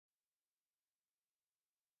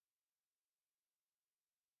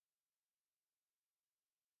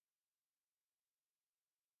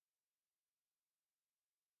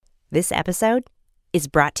This episode is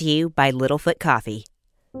brought to you by Littlefoot Coffee.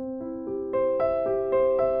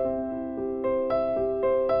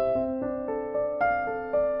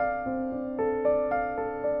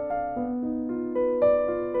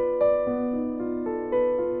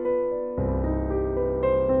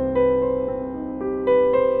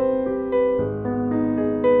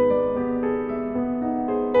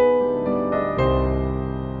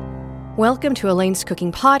 Welcome to Elaine's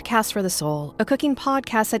Cooking Podcast for the Soul, a cooking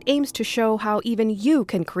podcast that aims to show how even you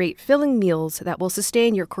can create filling meals that will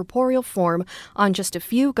sustain your corporeal form on just a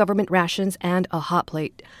few government rations and a hot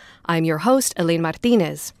plate. I'm your host, Elaine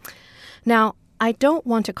Martínez. Now, I don't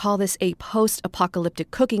want to call this a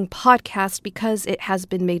post-apocalyptic cooking podcast because it has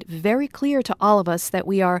been made very clear to all of us that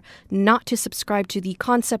we are not to subscribe to the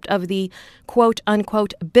concept of the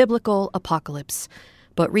quote-unquote biblical apocalypse.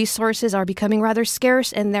 But resources are becoming rather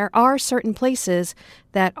scarce, and there are certain places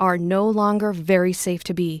that are no longer very safe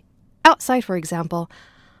to be. Outside, for example.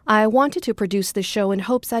 I wanted to produce this show in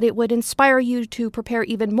hopes that it would inspire you to prepare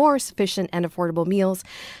even more sufficient and affordable meals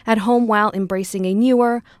at home while embracing a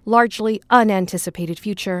newer, largely unanticipated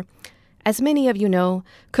future. As many of you know,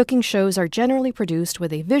 cooking shows are generally produced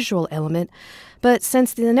with a visual element, but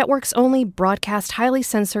since the networks only broadcast highly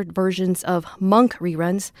censored versions of Monk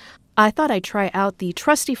reruns, I thought I'd try out the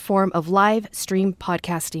trusty form of live stream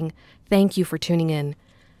podcasting. Thank you for tuning in.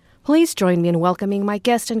 Please join me in welcoming my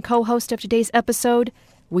guest and co-host of today's episode.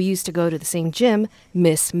 We used to go to the same gym,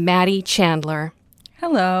 Miss Maddie Chandler.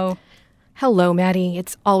 Hello. Hello, Maddie.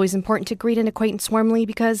 It's always important to greet an acquaintance warmly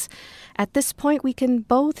because at this point we can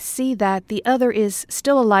both see that the other is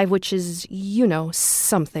still alive, which is,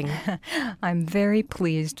 something. I'm very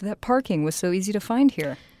pleased that parking was so easy to find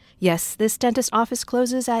here. Yes, this dentist office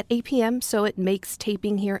closes at 8 p.m., so it makes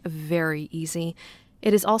taping here very easy.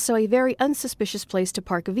 It is also a very unsuspicious place to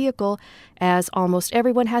park a vehicle, as almost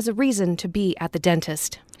everyone has a reason to be at the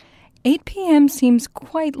dentist. 8 p.m. seems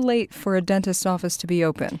quite late for a dentist's office to be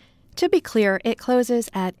open. To be clear, it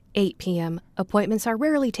closes at 8 p.m. Appointments are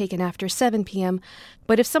rarely taken after 7 p.m.,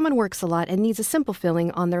 but if someone works a lot and needs a simple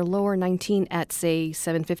filling on their lower 19 at, say,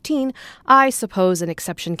 7:15, I suppose an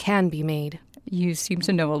exception can be made. You seem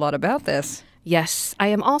to know a lot about this. Yes, I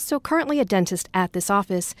am also currently a dentist at this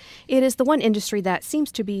office. It is the one industry that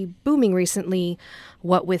seems to be booming recently,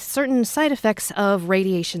 what with certain side effects of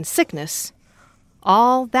radiation sickness.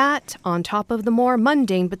 All that on top of the more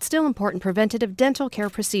mundane but still important preventative dental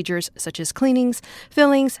care procedures such as cleanings,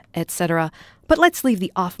 fillings, etc. But let's leave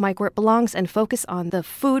the off-mic where it belongs and focus on the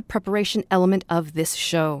food preparation element of this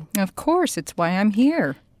show. Of course, it's why I'm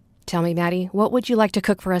here. Tell me, Maddie, what would you like to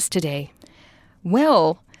cook for us today?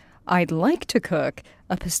 Well, I'd like to cook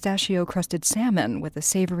a pistachio-crusted salmon with a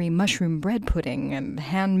savory mushroom bread pudding and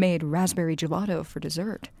handmade raspberry gelato for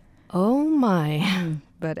dessert. Oh, my.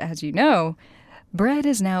 But as you know, bread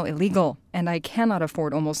is now illegal, and I cannot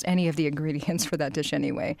afford almost any of the ingredients for that dish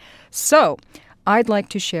anyway. So, I'd like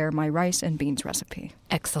to share my rice and beans recipe.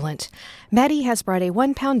 Excellent. Maddie has brought a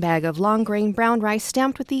 1-pound bag of long-grain brown rice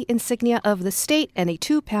stamped with the insignia of the state and a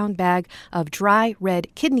 2-pound bag of dry red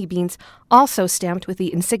kidney beans also stamped with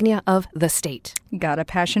the insignia of the state. Got a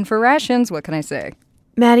passion for rations, what can I say?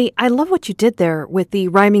 Maddie, I love what you did there with the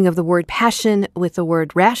rhyming of the word passion with the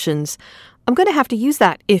word rations. I'm going to have to use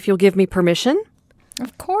that if you'll give me permission.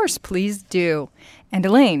 Of course, please do. And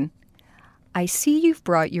Elaine, I see you've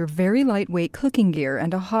brought your very lightweight cooking gear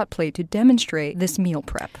and a hot plate to demonstrate this meal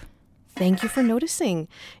prep. Thank you for noticing.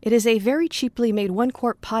 It is a very cheaply made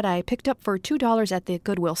 1-quart pot I picked up for $2 at the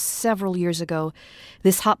Goodwill several years ago.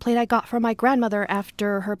 This hot plate I got from my grandmother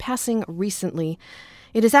after her passing recently.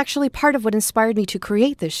 It is actually part of what inspired me to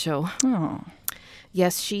create this show. Oh.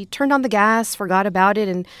 Yes, she turned on the gas, forgot about it,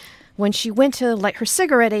 and when she went to light her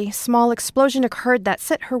cigarette, a small explosion occurred that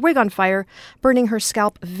set her wig on fire, burning her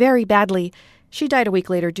scalp very badly. She died a week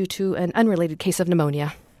later due to an unrelated case of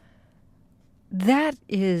pneumonia. That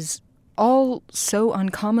is all so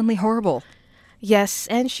uncommonly horrible. Yes,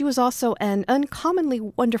 and she was also an uncommonly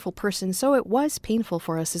wonderful person, so it was painful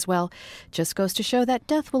for us as well. Just goes to show that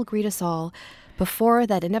death will greet us all. Before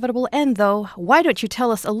that inevitable end, though, why don't you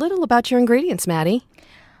tell us a little about your ingredients, Maddie?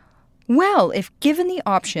 Well, if given the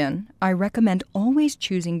option, I recommend always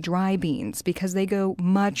choosing dry beans because they go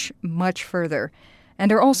much, much further.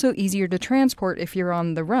 And are also easier to transport if you're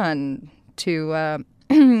on the run to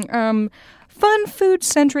fun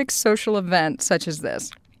food-centric social event such as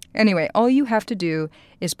this. Anyway, all you have to do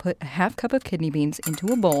is put a half cup of kidney beans into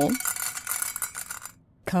a bowl,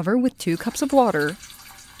 cover with 2 cups of water,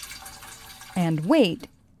 and wait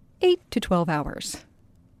 8 to 12 hours.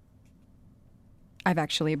 I've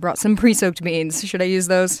actually brought some pre-soaked beans. Should I use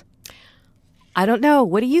those? I don't know.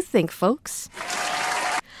 What do you think, folks?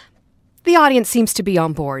 The audience seems to be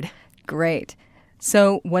on board. Great.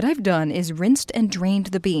 So what I've done is rinsed and drained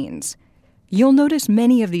the beans. You'll notice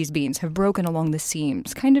many of these beans have broken along the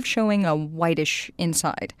seams, kind of showing a whitish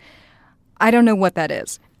inside. I don't know what that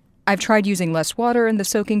is. I've tried using less water in the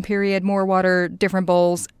soaking period, more water, different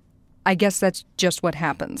bowls. I guess that's just what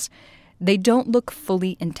happens. They don't look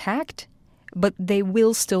fully intact, but they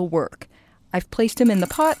will still work. I've placed them in the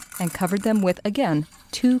pot and covered them with, again,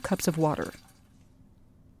 2 cups of water.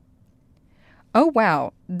 Oh,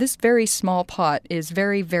 wow. This very small pot is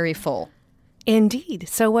very, very full. Indeed.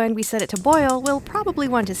 So when we set it to boil, we'll probably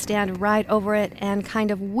want to stand right over it and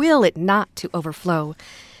kind of will it not to overflow.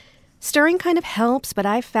 Stirring kind of helps, but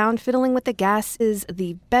I've found fiddling with the gas is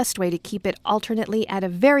the best way to keep it alternately at a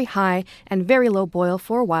very high and very low boil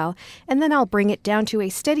for a while, and then I'll bring it down to a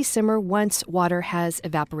steady simmer once water has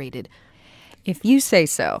evaporated. If you say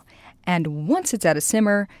so. And once it's at a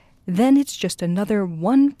simmer, then it's just another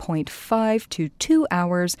 1.5 to 2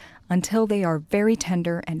 hours until they are very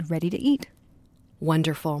tender and ready to eat.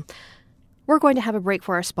 Wonderful. We're going to have a break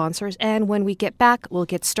for our sponsors, and when we get back, we'll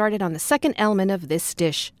get started on the second element of this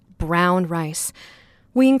dish, brown rice.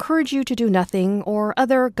 We encourage you to do nothing or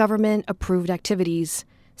other government-approved activities.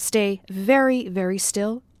 Stay very, very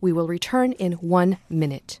still. We will return in 1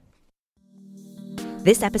 minute.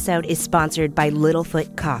 This episode is sponsored by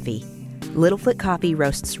Littlefoot Coffee. Littlefoot Coffee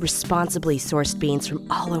roasts responsibly sourced beans from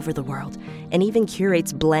all over the world and even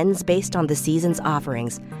curates blends based on the season's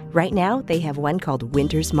offerings. Right now, they have one called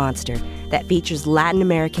Winter's Monster that features Latin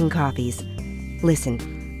American coffees.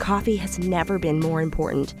 Listen, coffee has never been more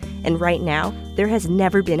important, and right now, there has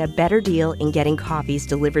never been a better deal in getting coffees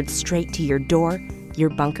delivered straight to your door, your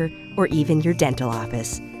bunker, or even your dental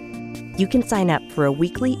office. You can sign up for a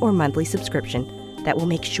weekly or monthly subscription that will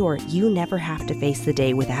make sure you never have to face the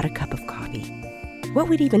day without a cup of coffee. What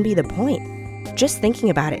would even be the point? Just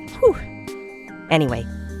thinking about it, whew. Anyway,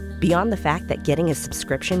 beyond the fact that getting a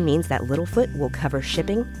subscription means that Littlefoot will cover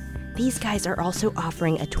shipping, these guys are also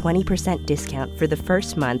offering a 20% discount for the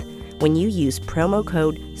first month when you use promo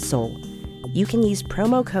code SOUL. You can use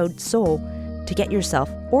promo code SOUL to get yourself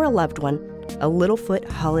or a loved one a Littlefoot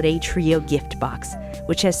Holiday Trio gift box,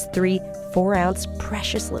 which has 3 4-ounce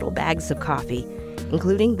precious little bags of coffee,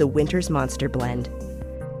 including the Winter's Monster blend.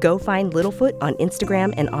 Go find Littlefoot on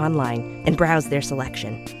Instagram and online and browse their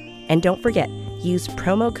selection. And don't forget, use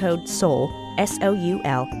promo code SOUL,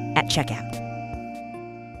 S-O-U-L, at checkout.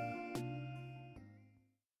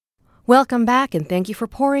 Welcome back, and thank you for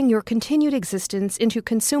pouring your continued existence into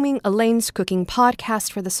consuming Elaine's Cooking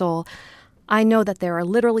Podcast for the Soul. I know that there are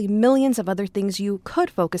literally millions of other things you could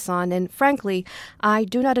focus on, and frankly, I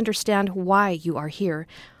do not understand why you are here,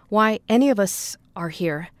 why any of us are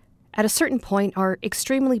here. At a certain point, our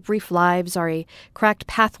extremely brief lives are a cracked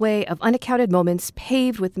pathway of unaccounted moments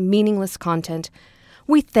paved with meaningless content.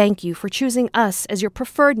 We thank you for choosing us as your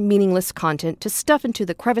preferred meaningless content to stuff into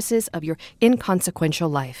the crevices of your inconsequential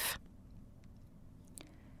life.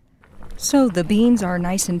 So the beans are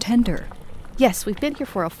nice and tender. Yes, we've been here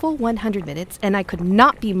for a full 100 minutes, and I could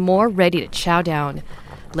not be more ready to chow down.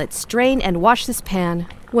 Let's drain and wash this pan.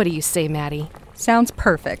 What do you say, Maddie? Sounds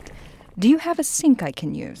perfect. Do you have a sink I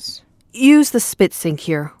can use? Use the spit sink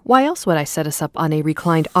here. Why else would I set us up on a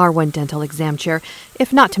reclined R1 dental exam chair,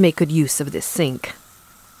 if not to make good use of this sink?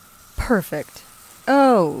 Perfect.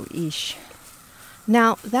 Oh, eesh.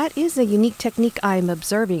 Now, that is a unique technique I'm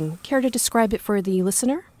observing. Care to describe it for the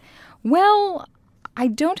listener? Well, I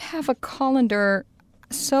don't have a colander,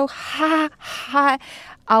 so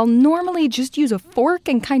I'll normally just use a fork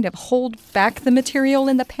and kind of hold back the material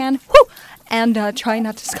in the pan, and try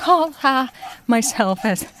not to scald myself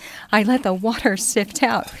as I let the water sift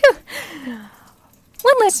out.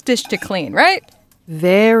 One less dish to clean, right?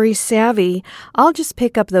 Very savvy. I'll just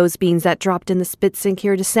pick up those beans that dropped in the spit sink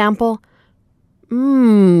here to sample.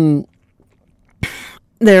 They're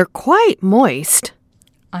quite moist.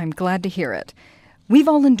 I'm glad to hear it. We've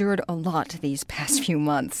all endured a lot these past few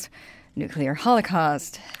months. Nuclear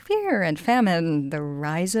holocaust, fear and famine, the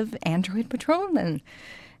rise of android patrolmen,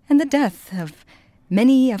 and the death of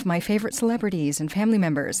many of my favorite celebrities and family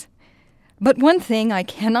members. But one thing I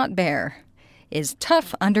cannot bear is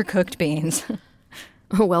tough, undercooked beans.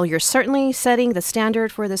 Well, you're certainly setting the standard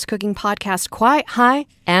for this cooking podcast quite high,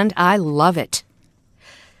 and I love it.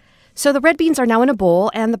 So the red beans are now in a bowl,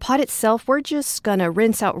 and the pot itself we're just gonna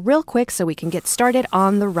rinse out real quick so we can get started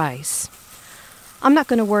on the rice. I'm not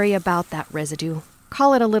gonna worry about that residue.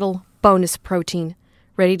 Call it a little bonus protein.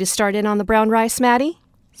 Ready to start in on the brown rice, Maddie?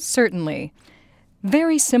 Certainly.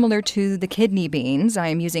 Very similar to the kidney beans, I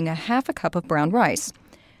am using a half a cup of brown rice.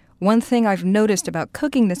 One thing I've noticed about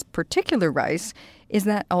cooking this particular rice is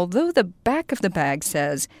that although the back of the bag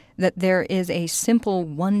says that there is a simple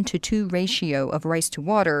 1-to-2 ratio of rice to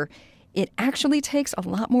water, it actually takes a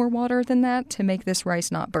lot more water than that to make this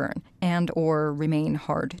rice not burn and or remain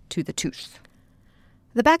hard to the tooth.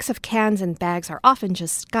 The backs of cans and bags are often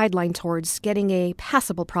just guideline towards getting a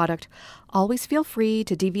passable product. Always feel free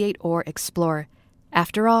to deviate or explore.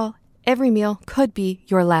 After all, every meal could be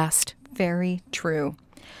your last. Very true.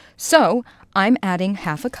 So, I'm adding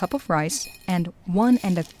half a cup of rice and 1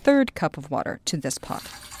 1/3 cup of water to this pot.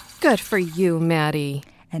 Good for you, Maddie.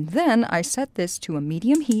 And then I set this to a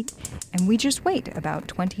medium heat, and we just wait about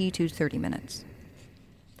 20 to 30 minutes.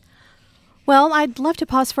 Well, I'd love to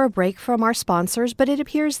pause for a break from our sponsors, but it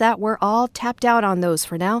appears that we're all tapped out on those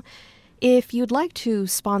for now. If you'd like to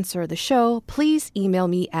sponsor the show, please email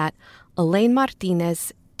me at Elaine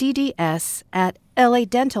Martínez, DDS, at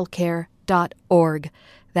ladentalcare.org.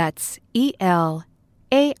 That's ELAINE,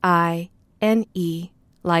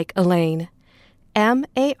 like Elaine,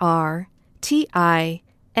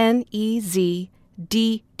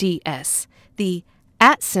 MARTINEZDDS, the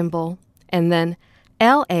 @ symbol, and then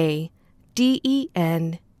LADENTALCARE,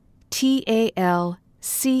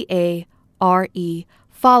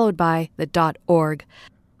 followed by the .org.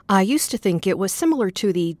 I used to think it was similar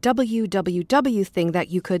to the www thing that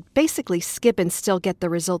you could basically skip and still get the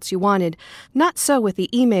results you wanted. Not so with the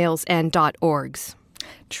emails and .orgs.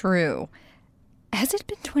 True. Has it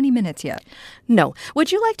been 20 minutes yet? No.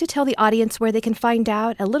 Would you like to tell the audience where they can find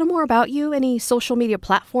out a little more about you, any social media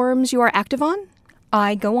platforms you are active on?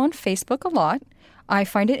 I go on Facebook a lot. I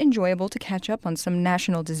find it enjoyable to catch up on some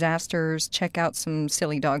national disasters, check out some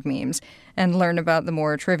silly dog memes, and learn about the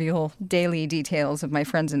more trivial daily details of my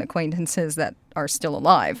friends and acquaintances that are still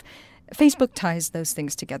alive. Facebook ties those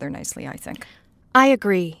things together nicely, I think. I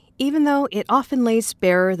agree. Even though it often lays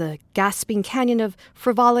bare the gasping canyon of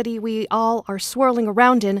frivolity we all are swirling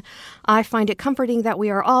around in, I find it comforting that we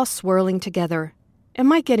are all swirling together. Am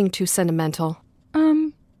I getting too sentimental?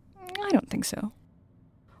 I don't think so.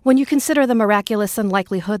 When you consider the miraculous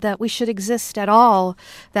unlikelihood that we should exist at all,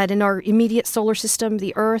 that in our immediate solar system,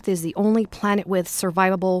 the Earth is the only planet with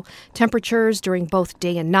survivable temperatures during both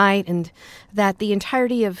day and night, and that the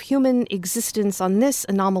entirety of human existence on this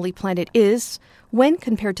anomaly planet is, when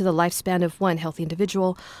compared to the lifespan of one healthy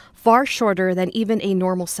individual, far shorter than even a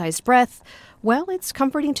normal-sized breath, well, it's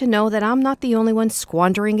comforting to know that I'm not the only one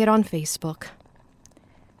squandering it on Facebook.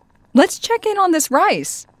 Let's check in on this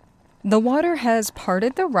rice. The water has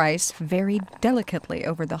parted the rice very delicately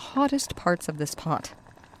over the hottest parts of this pot.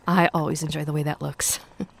 I always enjoy the way that looks.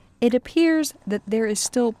 It appears that there is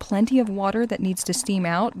still plenty of water that needs to steam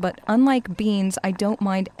out, but unlike beans, I don't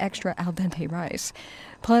mind extra al dente rice.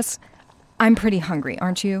 Plus, I'm pretty hungry,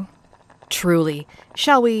 aren't you? Truly.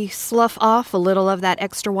 Shall we slough off a little of that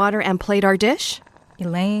extra water and plate our dish?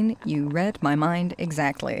 Elaine, you read my mind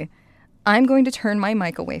exactly. I'm going to turn my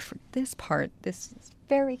mic away for this part. This is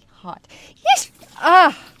very hot. Yes!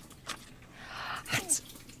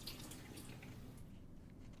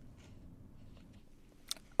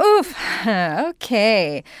 Oof.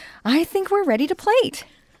 Okay. I think we're ready to plate.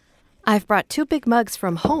 I've brought 2 big mugs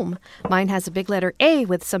from home. Mine has a big letter A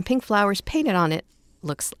with some pink flowers painted on it,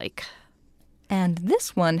 looks like. And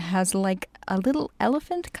this one has like a little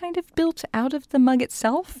elephant kind of built out of the mug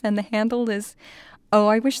itself, and the handle is... Oh,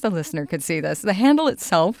 I wish the listener could see this. The handle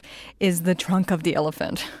itself is the trunk of the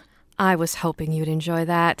elephant. I was hoping you'd enjoy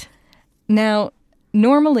that. Now,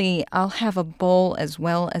 normally I'll have a bowl as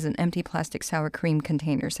well as an empty plastic sour cream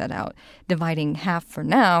container set out, dividing half for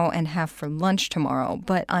now and half for lunch tomorrow,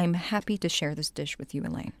 but I'm happy to share this dish with you,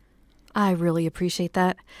 Elaine. I really appreciate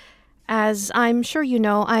that. As I'm sure you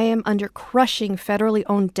know, I am under crushing federally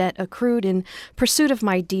owned debt accrued in pursuit of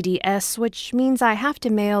my DDS, which means I have to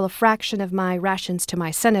mail a fraction of my rations to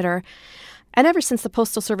my senator. And ever since the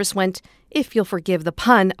Postal Service went, if you'll forgive the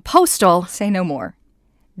pun, postal... Say no more.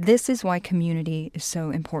 This is why community is so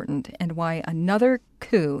important and why another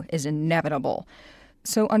coup is inevitable.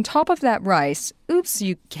 So on top of that rice, oops,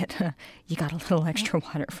 you got a little extra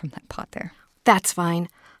water from that pot there. That's fine.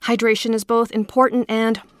 Hydration is both important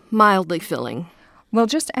and mildly filling. Well,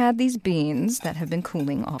 just add these beans that have been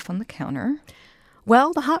cooling off on the counter.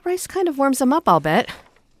 Well, the hot rice kind of warms them up, I'll bet.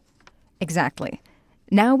 Exactly.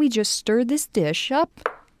 Now we just stir this dish up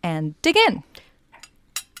and dig in.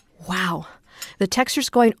 Wow. The textures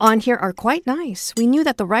going on here are quite nice. We knew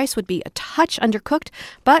that the rice would be a touch undercooked,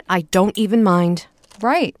 but I don't even mind.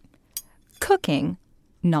 Right. Cooking,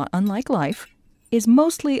 not unlike life, is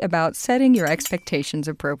mostly about setting your expectations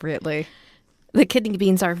appropriately. The kidney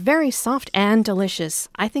beans are very soft and delicious.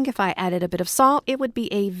 I think if I added a bit of salt, it would be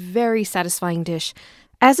a very satisfying dish.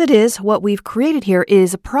 As it is, what we've created here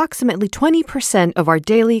is approximately 20% of our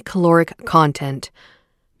daily caloric content.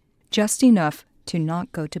 Just enough to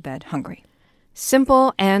not go to bed hungry.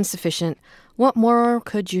 Simple and sufficient. What more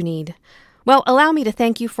could you need? Well, allow me to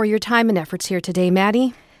thank you for your time and efforts here today,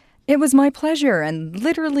 Maddie. It was my pleasure, and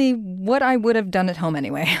literally what I would have done at home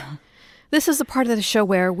anyway. This is the part of the show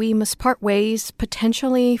where we must part ways,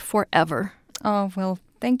 potentially forever. Oh, well,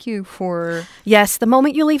 thank you for... Yes, the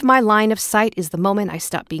moment you leave my line of sight is the moment I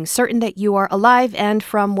stop being certain that you are alive and,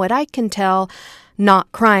 from what I can tell, not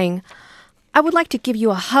crying. I would like to give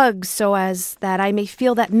you a hug so as that I may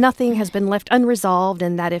feel that nothing has been left unresolved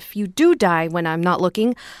and that if you do die when I'm not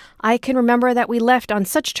looking, I can remember that we left on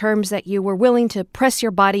such terms that you were willing to press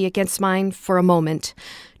your body against mine for a moment.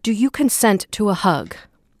 Do you consent to a hug?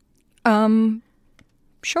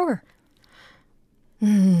 Sure.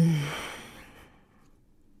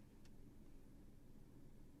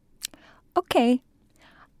 Okay.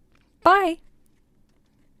 Bye.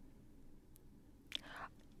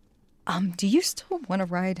 Do you still want to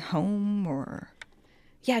ride home, or?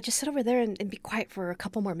 Yeah, just sit over there and be quiet for a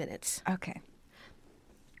couple more minutes. Okay.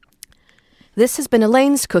 This has been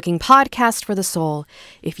Elaine's Cooking Podcast for the Soul.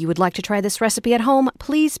 If you would like to try this recipe at home,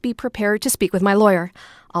 please be prepared to speak with my lawyer.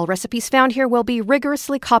 All recipes found here will be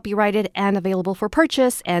rigorously copyrighted and available for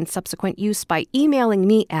purchase and subsequent use by emailing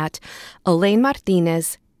me at Elaine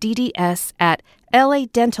Martínez, DDS at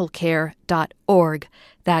ladentalcare.org.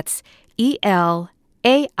 That's ELAINE,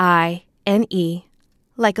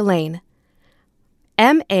 like Elaine.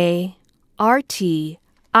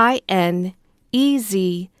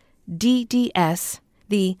 MARTINEZDDS,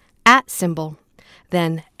 the @ symbol,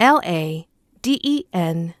 then LADENTALCARE,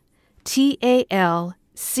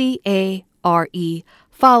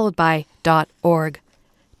 followed by .org.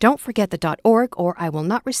 Don't forget the .org or I will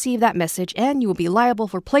not receive that message and you will be liable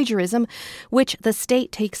for plagiarism, which the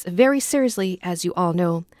state takes very seriously, as you all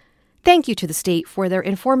know. Thank you to the state for their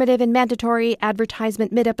informative and mandatory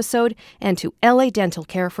advertisement mid-episode, and to LA Dental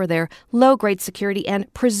Care for their low-grade security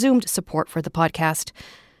and presumed support for the podcast.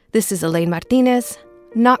 This is Elaine Martínez,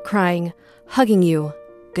 not crying, hugging you.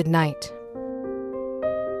 Good night.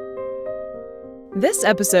 This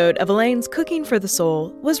episode of Elaine's Cooking for the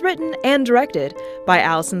Soul was written and directed by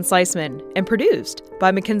Allison Sliceman and produced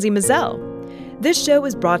by Mackenzie Mazzell. This show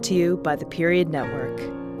is brought to you by the Period Network.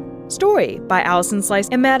 Story by Allison Slice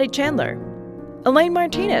and Maddie Chandler. Elaine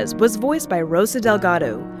Martínez was voiced by Rosa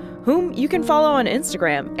Delgado, whom you can follow on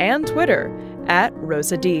Instagram and Twitter at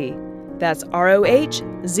Rosa D. That's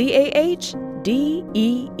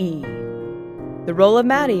ROHZAHDEE. The role of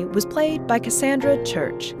Maddie was played by Cassandra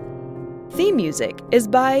Church. Theme music is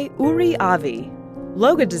by Uri Avi.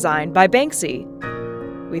 Logo design by Banksy.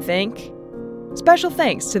 We thank. Special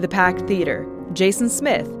thanks to the Packed Theater, Jason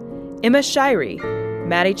Smith, Emma Shirey,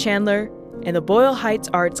 Maddie Chandler, and the Boyle Heights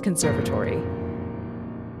Arts Conservatory.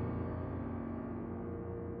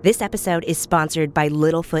 This episode is sponsored by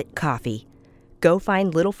Littlefoot Coffee. Go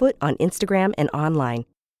find Littlefoot on Instagram and online.